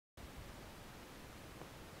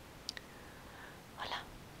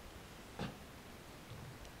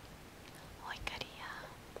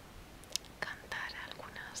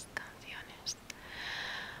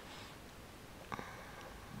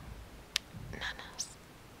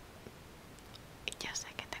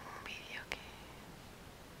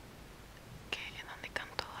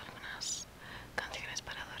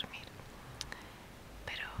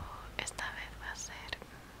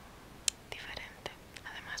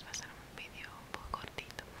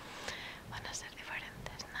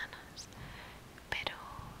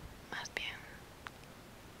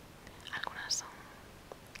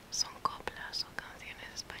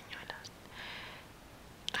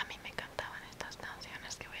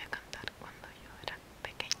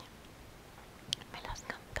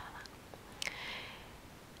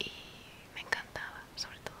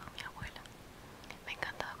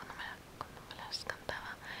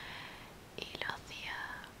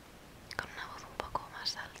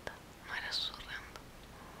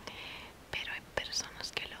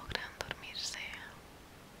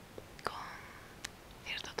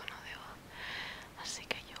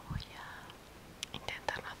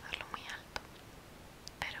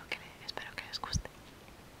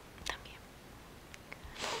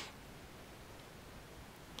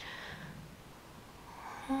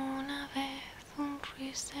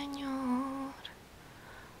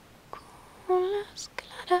las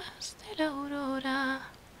claras de la aurora,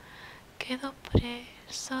 quedo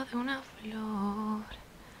preso de una flor,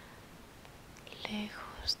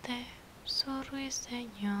 lejos de su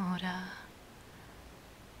ruiseñora,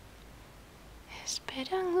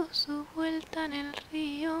 esperando su vuelta en el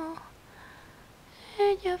río.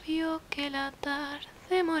 Ella vio que la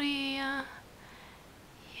tarde moría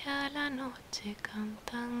y a la noche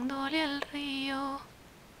cantándole al río,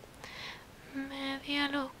 media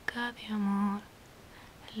loca de amor,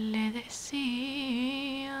 le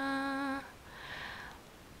decía: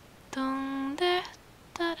 ¿dónde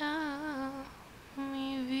estará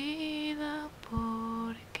mi vida?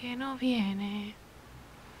 ¿Por qué no viene?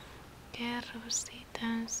 Qué rosita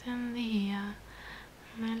encendida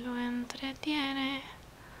me lo entretiene.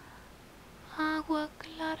 Agua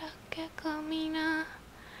clara que camina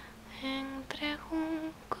entre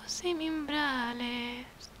juncos y mimbrales,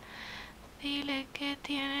 dile que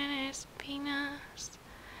tienen espinas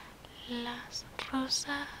las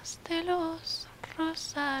rosas de los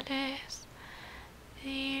rosales,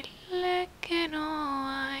 dile que no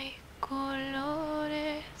hay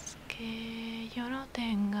colores que yo no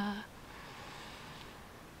tenga,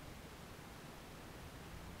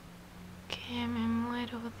 que me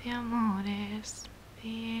muero de amores,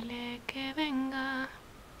 dile que venga.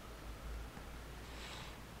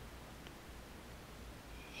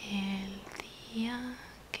 El día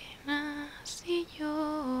que nací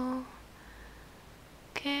yo,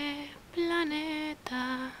 ¿qué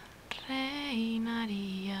planeta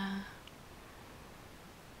reinaría?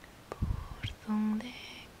 Por donde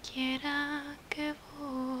quiera que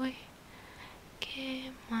voy,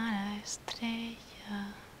 qué mala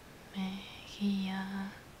estrella me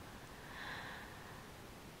guía.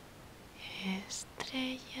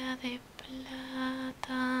 Estrella de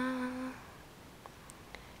plata,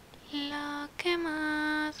 la que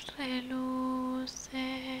más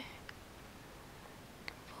reluce,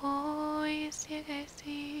 voy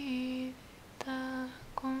cieguecita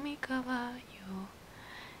con mi caballo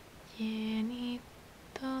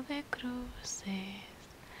llenito de cruces.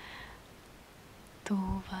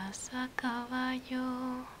 Tú vas a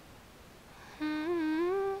caballo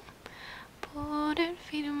por el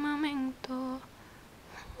firmamento.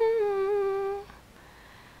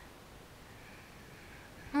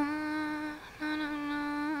 Na, na, na,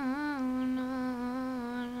 na,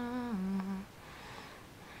 na, na.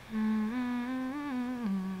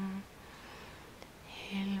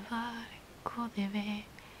 El barco de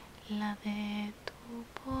vela de tu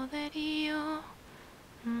poderío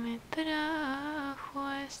me trajo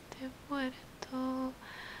a este puerto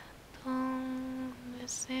donde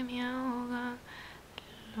se me ahogan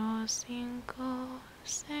los 5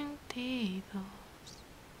 sentidos.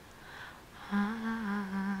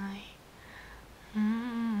 Ay,